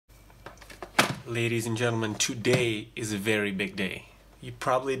Ladies and gentlemen, today is a very big day. You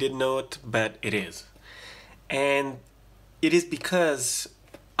probably didn't know it, but it is. And it is because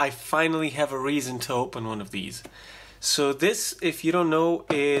I finally have a reason to open one of these. So this, if you don't know,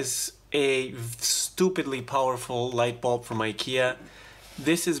 is a stupidly powerful light bulb from IKEA.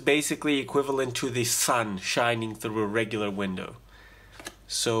 This is basically equivalent to the sun shining through a regular window.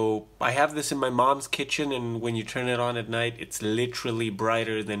 So I have this in my mom's kitchen, and when you turn it on at night, it's literally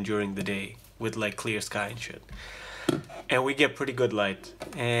brighter than during the day with like clear sky and shit. And we get pretty good light.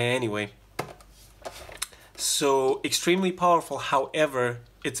 Anyway, so extremely powerful. However,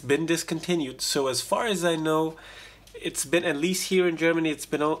 it's been discontinued. So as far as I know, it's been, at least here in Germany,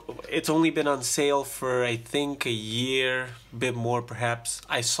 it's only been on sale for I think a year, a bit more perhaps.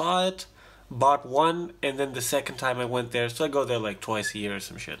 I saw it, bought one, and then the second time I went there, so I go there like twice a year or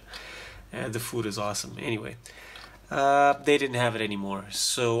some shit. And the food is awesome. Anyway, they didn't have it anymore,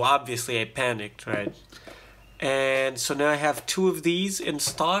 so obviously I panicked, right? And so now I have two of these in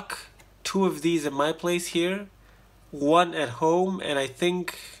stock, two of these at my place here, one at home, and I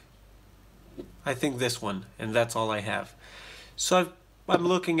think this one, and that's all I have. So I'm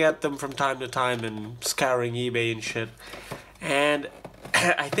looking at them from time to time and scouring eBay and shit. And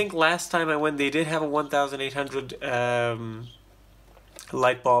I think last time I went, they did have a 1800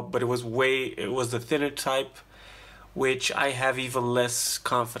 light bulb, but it was the thinner type, which I have even less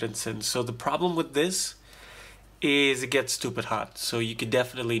confidence in. So the problem with this is it gets stupid hot, so you could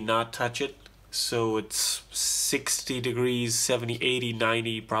definitely not touch it. So it's 60 degrees, 70, 80,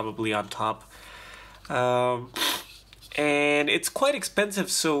 90 probably on top. And it's quite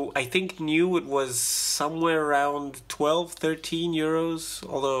expensive, so I think new it was somewhere around 12, 13 euros,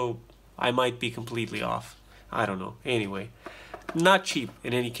 although I might be completely off. I don't know. Anyway, not cheap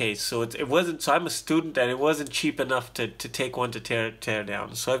in any case. So it wasn't, so I'm a student and it wasn't cheap enough to take one to tear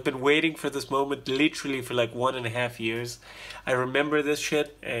down. So I've been waiting for this moment literally for like 1.5 years. I remember this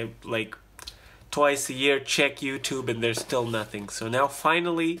shit like twice a year, check YouTube, and there's still nothing. So now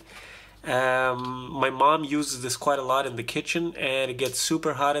finally, my mom uses this quite a lot in the kitchen and it gets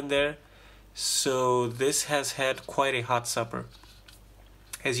super hot in there. So this has had quite a hot supper.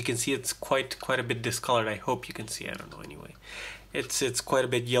 As you can see, it's quite a bit discolored. I hope you can see. I don't know. Anyway, it's quite a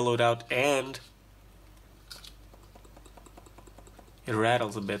bit yellowed out and it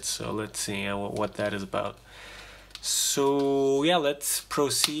rattles a bit. So let's see what that is about. So yeah, let's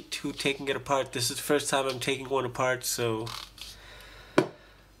proceed to taking it apart. This is the first time I'm taking one apart, so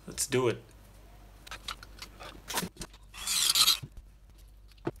let's do it.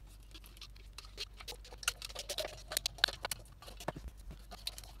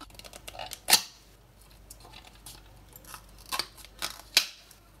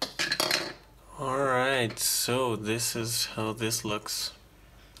 Alright, so this is how this looks.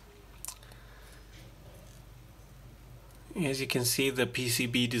 As you can see, the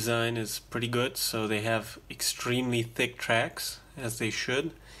PCB design is pretty good, so they have extremely thick tracks, as they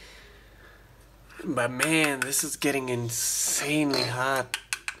should. But man, this is getting insanely hot.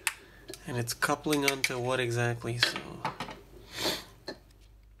 And it's coupling onto what exactly, so...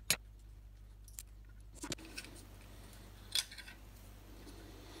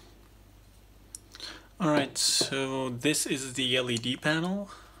 Alright, so this is the LED panel.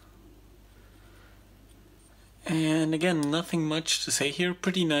 And again, nothing much to say here.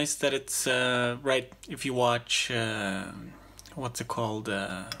 Pretty nice that it's, right, if you watch, what's it called,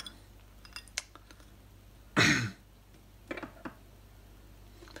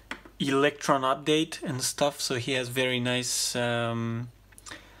 Electron Update and stuff, so he has very nice LED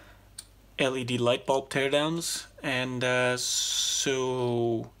light bulb teardowns. And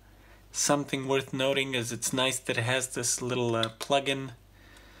so something worth noting is it's nice that it has this little plug-in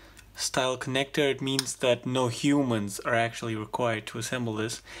style connector. It means that no humans are actually required to assemble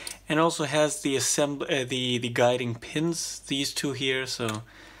this, and also has the the guiding pins, these two here, so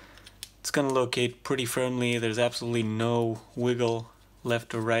it's gonna locate pretty firmly. There's absolutely no wiggle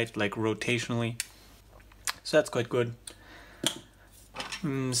left or right, like rotationally, so that's quite good.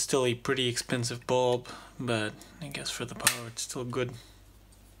 Still a pretty expensive bulb, but I guess for the power it's still good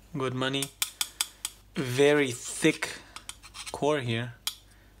money. Very thick core here,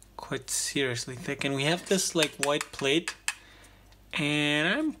 quite seriously thick, and we have this like white plate, and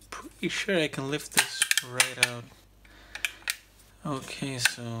I'm pretty sure I can lift this right out. Okay,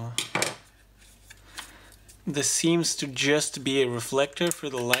 so this seems to just be a reflector for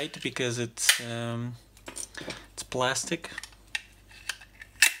the light because it's plastic.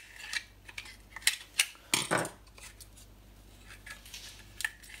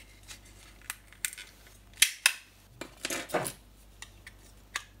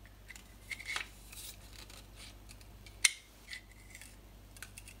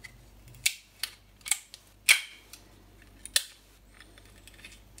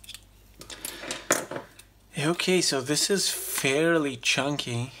 Okay, so this is fairly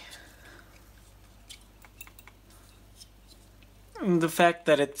chunky. The fact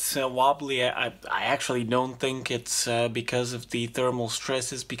that it's wobbly, I actually don't think it's because of the thermal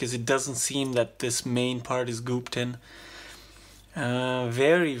stresses, because it doesn't seem that this main part is gooped in.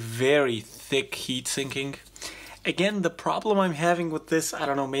 Very, very thick heat sinking. Again, the problem I'm having with this, I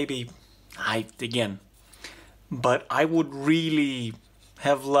don't know, maybe but I would really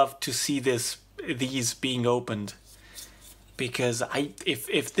have loved to see these being opened. Because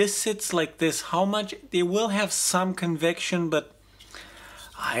if this sits like this, how much, they will have some convection, but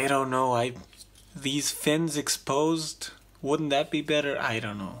I don't know, these fins exposed, wouldn't that be better? I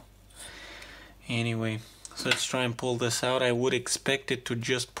don't know. Anyway, so let's try and pull this out. I would expect it to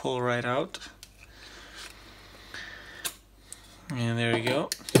just pull right out. And there you go.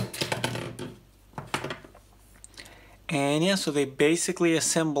 And yeah, so they basically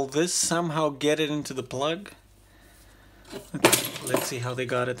assemble this, somehow get it into the plug. Let's see how they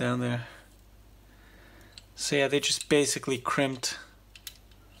got it down there. So yeah, they just basically crimped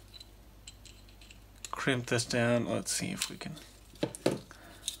this down. Let's see if we can.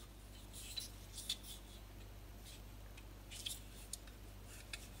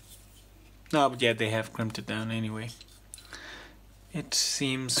 No, but yeah, they have crimped it down anyway. It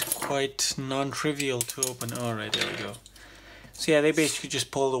seems quite non-trivial to open. Alright, there we go. So yeah, they basically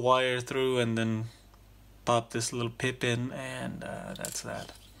just pull the wire through and then pop this little pip in, and that's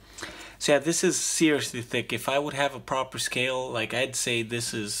that. So yeah, this is seriously thick. If I would have a proper scale, like I'd say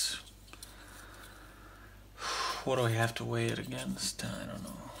this is... What do I have to weigh it against? I don't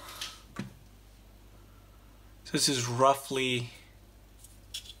know. So this is roughly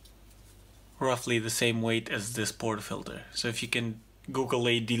the same weight as this portafilter. So if you can Google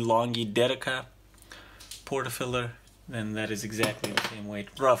a DeLonghi Dedica portafilter, then that is exactly the same weight,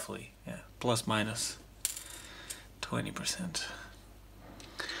 roughly, yeah, plus minus 20%.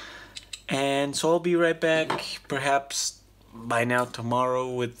 And so I'll be right back, perhaps by now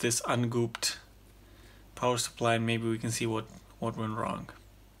tomorrow, with this ungooped power supply, and maybe we can see what went wrong.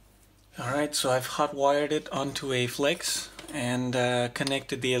 Alright, so I've hot wired it onto a flex and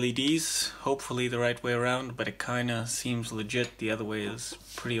connected the LEDs, hopefully the right way around, but it kinda seems legit. The other way is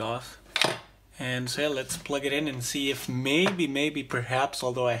pretty off. And so yeah, let's plug it in and see if maybe, perhaps,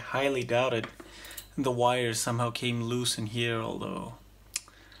 although I highly doubt it, the wires somehow came loose in here, although,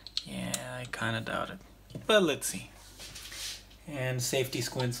 yeah, I kinda doubt it. But let's see. And safety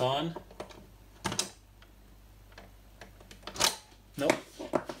squints on. Nope.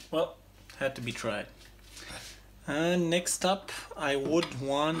 Well, had to be tried. Next up, I would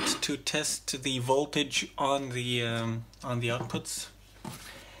want to test the voltage on the outputs.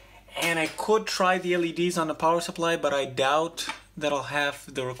 And I could try the LEDs on the power supply, but I doubt that I'll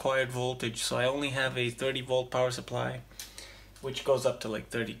have the required voltage. So I only have a 30 volt power supply, which goes up to like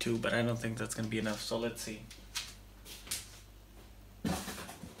 32, but I don't think that's going to be enough. So let's see.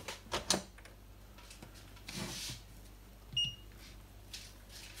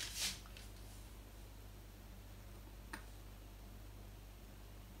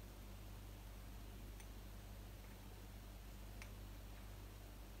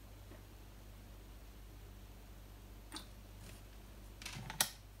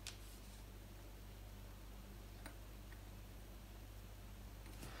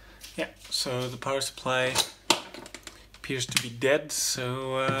 Yeah, so the power supply appears to be dead,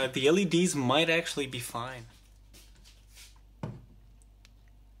 so the LEDs might actually be fine.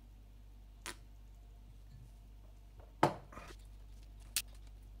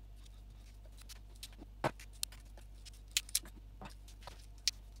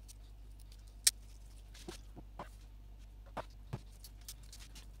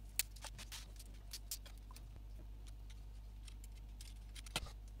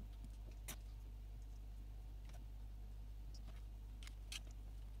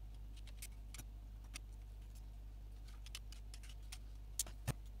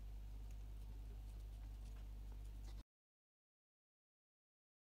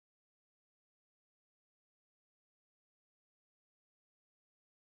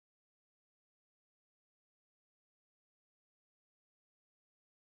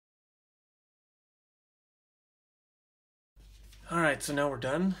 Alright, so now we're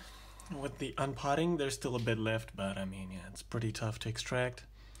done with the unpotting. There's still a bit left, but I mean, yeah, it's pretty tough to extract.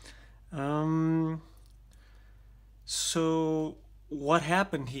 So what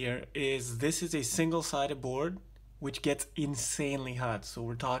happened here is this is a single-sided board which gets insanely hot. So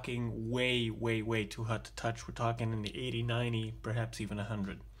we're talking way too hot to touch. We're talking in the 80, 90, perhaps even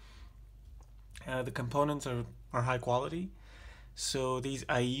 100. The components are high quality. So these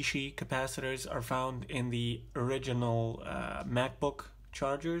Aishi capacitors are found in the original MacBook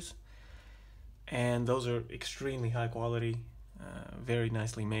chargers, and those are extremely high quality, very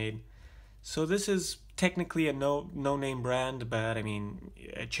nicely made. So this is technically a no-name brand, but I mean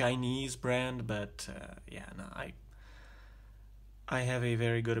a Chinese brand, but yeah, no, I have a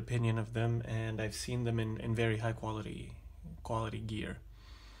very good opinion of them, and I've seen them in very high quality gear.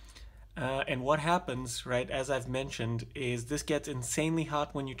 And what happens, right, as I've mentioned, is this gets insanely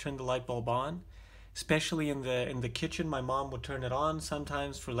hot when you turn the light bulb on, especially in the kitchen. My mom would turn it on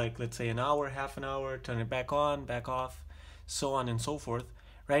sometimes for, like, let's say an hour, half an hour, turn it back on, back off, so on and so forth,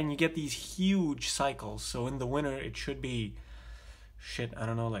 right? And you get these huge cycles. So in the winter, it should be, I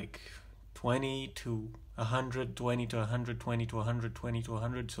don't know, like 20 to 100, 20 to 100, 20 to 100, 20 to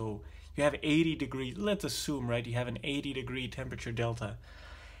 100. So you have 80 degrees, let's assume, right, you have an 80-degree temperature delta.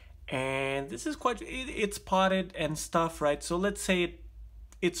 And this is quite, it's potted and stuff, right? So let's say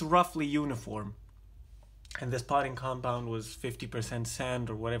it's roughly uniform. And this potting compound was 50% sand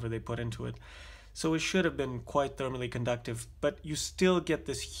or whatever they put into it. So it should have been quite thermally conductive, but you still get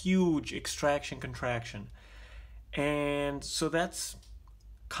this huge extraction contraction. And so that's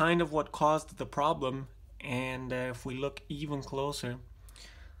kind of what caused the problem. And if we look even closer,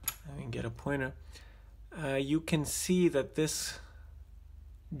 I can get a pointer, you can see that this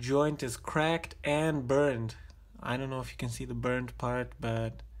joint is cracked and burned. I don't know if you can see the burned part,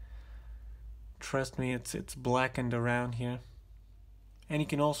 but trust me, it's blackened around here. And you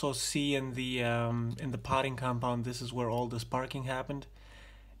can also see in the potting compound, this is where all the sparking happened.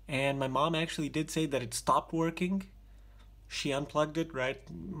 And my mom actually did say that it stopped working. She unplugged it, right?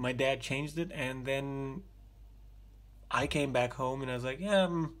 My dad changed it, and then I came back home and I was like, yeah,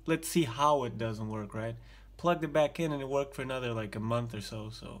 let's see how it doesn't work, right? Plugged it back in and it worked for another like a month or so.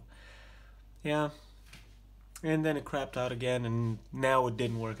 So yeah, and then it crapped out again, and now it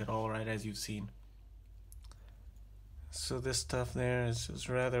didn't work at all, right, as you've seen. So this stuff there is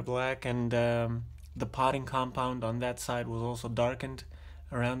rather black, and the potting compound on that side was also darkened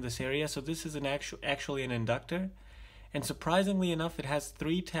around this area. So this is actually an inductor, and surprisingly enough, it has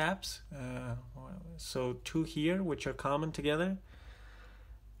 3 taps. So 2 here, which are common together.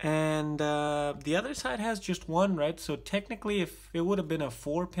 And the other side has just 1, right? So technically, if it would have been a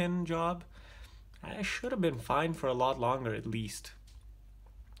 4-pin job, I should have been fine for a lot longer at least.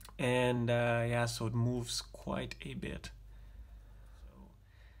 And yeah, so it moves quite a bit. So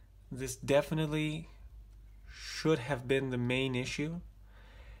this definitely should have been the main issue.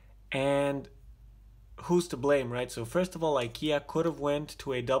 And who's to blame, right? So first of all, IKEA could have went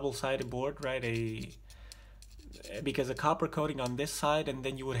to a double-sided board, right? Because a copper coating on this side, and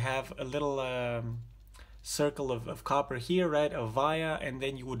then you would have a little circle of copper here, right, a via, and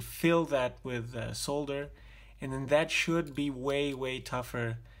then you would fill that with solder, and then that should be way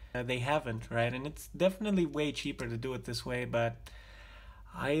tougher. They haven't, right? And it's definitely way cheaper to do it this way, but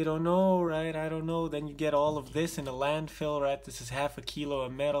I don't know, right? I don't know. Then you get all of this in a landfill, right? This is half a kilo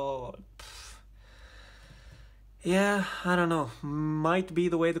of metal. Yeah, I don't know. Might be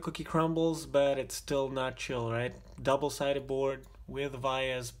the way the cookie crumbles, but it's still not chill, right? Double-sided board with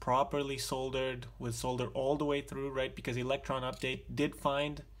vias, properly soldered, with solder all the way through, right? Because Electron Update did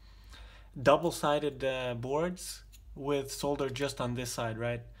find double-sided boards with solder just on this side,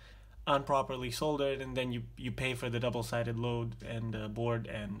 right? Unproperly soldered, and then you pay for the double-sided load and board,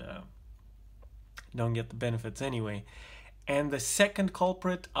 and don't get the benefits anyway. And the second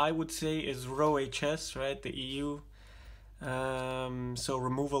culprit, I would say, is RoHS, right? The EU. So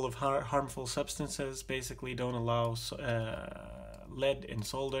removal of harmful substances, basically don't allow lead in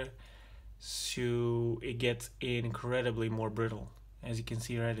solder, so it gets incredibly more brittle. As you can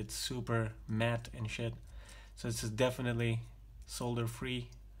see, right, it's super matte and shit. So this is definitely solder-free,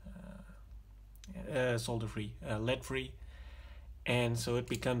 lead-free. And so it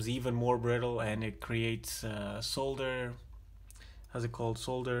becomes even more brittle, and it creates solder, how's it called,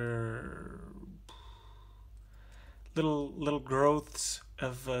 solder, little growths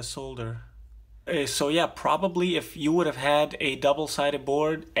of solder. So yeah, probably if you would have had a double-sided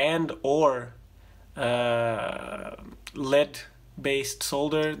board and or lead-based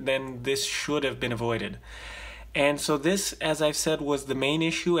solder, then this should have been avoided. And so this, as I've said, was the main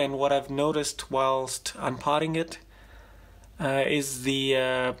issue, and what I've noticed whilst unpotting it is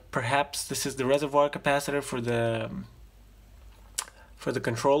the perhaps this is the reservoir capacitor for the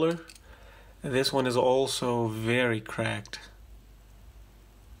controller. This one is also very cracked.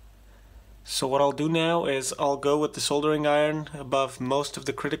 So what I'll do now is I'll go with the soldering iron above most of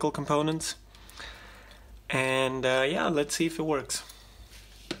the critical components, and yeah, let's see if it works.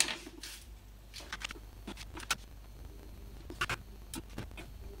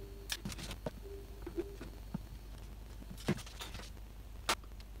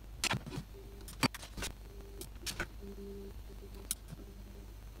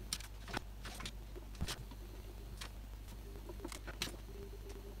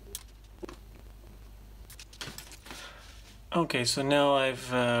 Okay, so now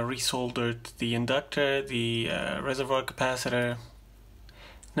I've resoldered the inductor, the reservoir capacitor.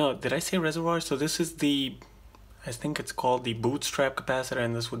 No, did I say reservoir? So this is the, I think it's called the bootstrap capacitor,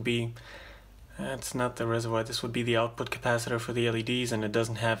 and this would be, it's not the reservoir, this would be the output capacitor for the LEDs, and it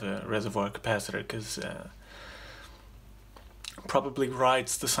doesn't have a reservoir capacitor because probably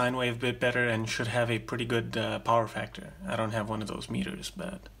rides the sine wave a bit better and should have a pretty good power factor. I don't have one of those meters,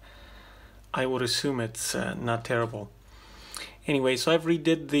 but I would assume it's not terrible. Anyway, so I've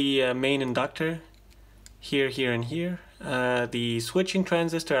redid the main inductor here, here, and here. The switching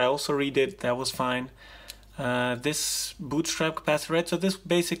transistor I also redid, that was fine. This bootstrap capacitor, right? So this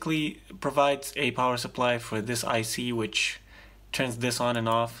basically provides a power supply for this IC, which turns this on and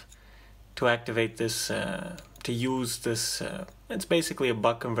off to activate this, to use this. It's basically a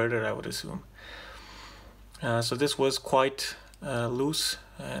buck converter, I would assume. So this was quite loose,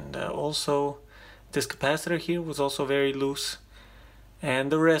 and also this capacitor here was also very loose.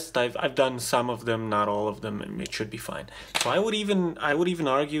 And the rest, I've done some of them, not all of them, and it should be fine. So I would even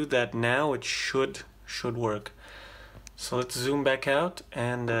argue that now it should work. So let's zoom back out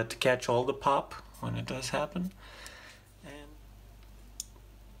and to catch all the pop when it does happen. And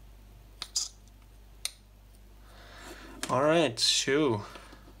all right, so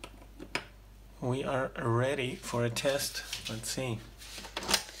we are ready for a test. Let's see.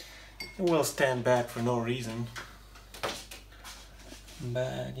 We'll stand back for no reason.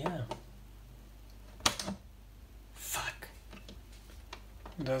 But yeah. Fuck.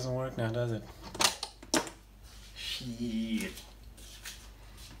 It doesn't work now, does it? Shit.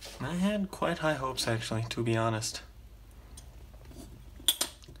 I had quite high hopes actually, to be honest.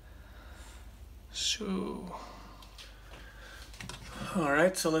 So.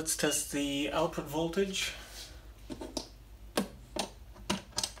 Alright, so let's test the output voltage.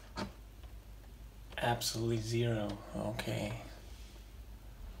 Absolutely zero. Okay.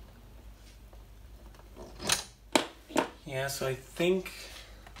 Yeah, so I think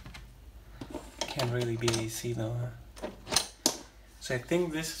can't really be AC though. Huh? So I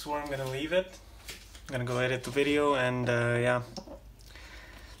think this is where I'm gonna leave it. I'm gonna go edit the video, and yeah.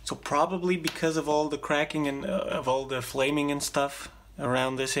 So probably because of all the cracking and of all the flaming and stuff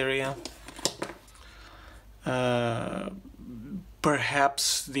around this area,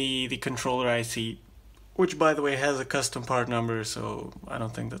 perhaps the controller IC, which by the way has a custom part number, so I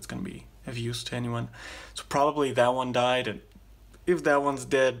don't think that's gonna be of use to anyone. So probably that one died, and if that one's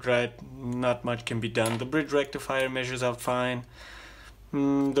dead, right, not much can be done. The bridge rectifier measures out fine. The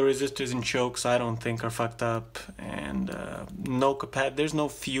resistors and chokes I don't think are fucked up, and there's no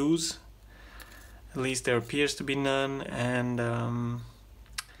fuse. At least there appears to be none, and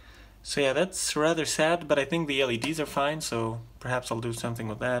so yeah, that's rather sad, but I think the LEDs are fine, so perhaps I'll do something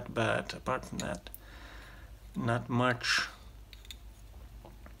with that, but apart from that, not much.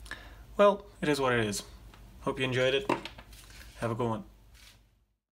 Well, it is what it is. Hope you enjoyed it. Have a good one.